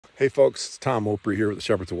Hey folks, it's Tom Opry here with the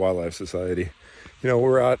Shepherds of Wildlife Society. You know,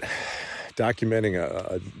 we're out documenting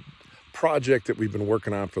a project that we've been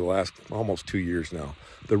working on for the last almost 2 years now,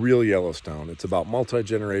 the Real Yellowstone. It's about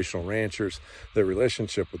multi-generational ranchers, their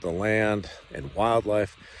relationship with the land and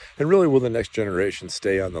wildlife, and really will the next generation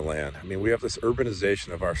stay on the land. I mean, we have this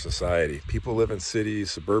urbanization of our society. People live in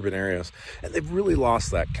cities, suburban areas, and they've really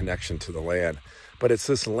lost that connection to the land. But it's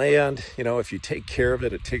this land, you know, if you take care of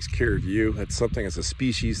it, it takes care of you. It's something as a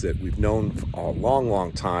species that we've known for a long,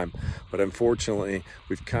 long time. But unfortunately,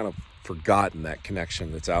 we've kind of forgotten that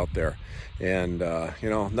connection that's out there. And,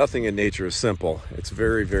 you know, nothing in nature is simple. It's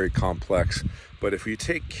very, very complex. But if you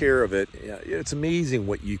take care of it, it's amazing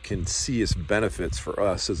what you can see as benefits for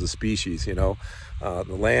us as a species. You know,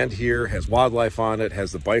 the land here has wildlife on it,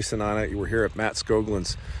 has the bison on it. You were here at Matt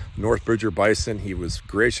Scoglin's North Bridger bison. He was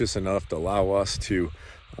gracious enough to allow us to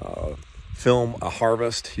film a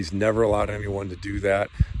harvest. He's never allowed anyone to do that.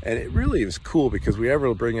 And it really was cool because we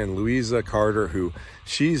ever bring in Louisa Carter, who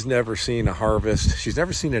she's never seen a harvest. She's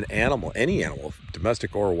never seen an animal, any animal,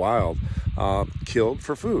 domestic or wild, killed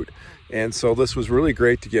for food. And so this was really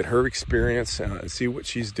great to get her experience and see what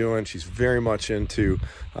she's doing. She's very much into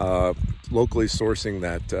locally sourcing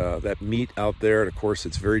that meat out there. And of course,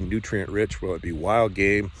 it's very nutrient rich, whether it be wild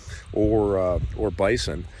game or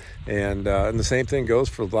bison. And the same thing goes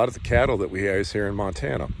for a lot of the cattle that we raise here in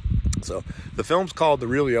Montana. So the film's called The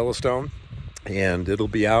Real Yellowstone, and it'll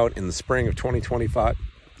be out in the spring of 2025.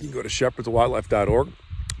 You can go to shepherdsofwildlife.org.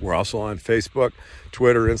 We're also on Facebook,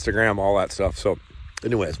 Twitter, Instagram, all that stuff. So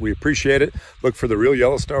anyways, we appreciate it. Look for The Real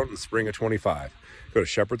Yellowstone in the spring of 25. Go to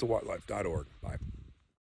shepherdsofwildlife.org. Bye.